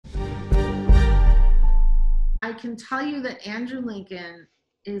I can tell you that Andrew Lincoln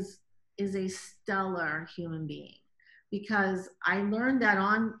is a stellar human being, because I learned that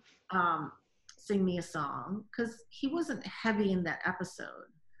on Sing Me a Song, because he wasn't heavy in that episode.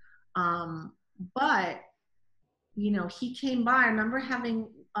 But you know, he came by. I remember having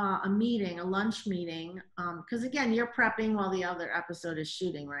a meeting, a lunch meeting, because again, you're prepping while the other episode is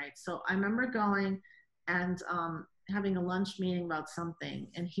shooting, right? So I remember going and having a lunch meeting about something,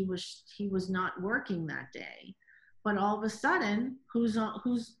 and he was not working that day. But all of a sudden, who's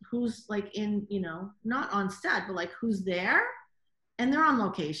like in, you know, not on set, but like who's there, and they're on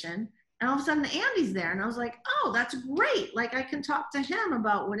location. And all of a sudden, Andy's there, and I was like, oh, that's great. Like I can talk to him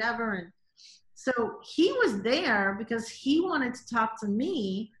about whatever. And so he was there because he wanted to talk to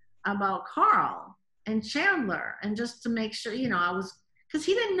me about Carl and Chandler, and just to make sure, you know, I was, because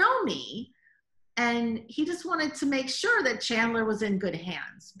he didn't know me, and he just wanted to make sure that Chandler was in good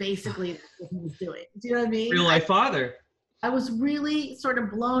hands. Basically, that's what he was doing. Do you know what I mean? Real life father. I was really sort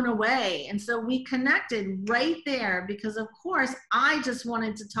of blown away. And so we connected right there because, of course, I just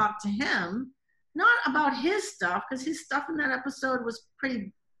wanted to talk to him, not about his stuff, because his stuff in that episode was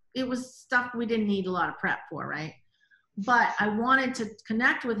pretty, it was stuff we didn't need a lot of prep for, right? But I wanted to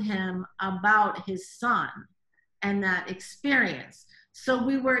connect with him about his son and that experience. So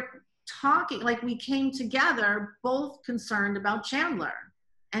we were talking, like we came together, both concerned about Chandler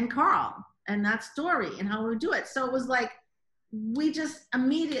and Carl and that story and how we would do it. So it was like, we just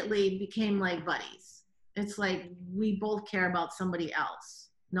immediately became like buddies. It's like we both care about somebody else,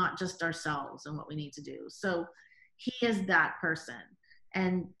 not just ourselves and what we need to do. So he is that person.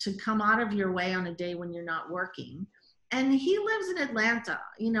 And to come out of your way on a day when you're not working. And he lives in Atlanta.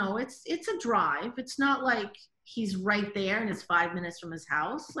 You know, it's a drive. It's not like he's right there and it's 5 minutes from his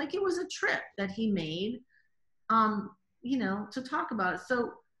house. Like it was a trip that he made, you know, to talk about it.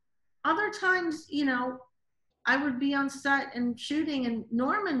 So other times, you know, I would be on set and shooting, and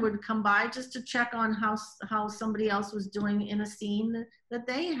Norman would come by just to check on how somebody else was doing in a scene that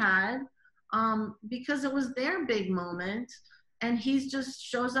they had, because it was their big moment. And he just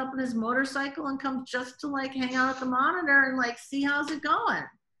shows up in his motorcycle and comes just to like hang out at the monitor and like see how's it going.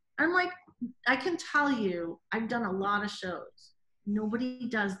 I'm like, I can tell you, I've done a lot of shows. Nobody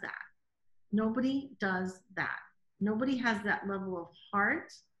does that. Nobody does that. Nobody has that level of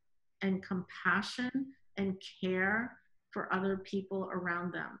heart and compassion and care for other people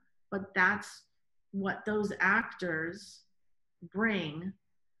around them. But that's what those actors bring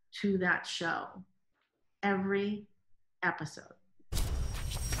to that show every episode.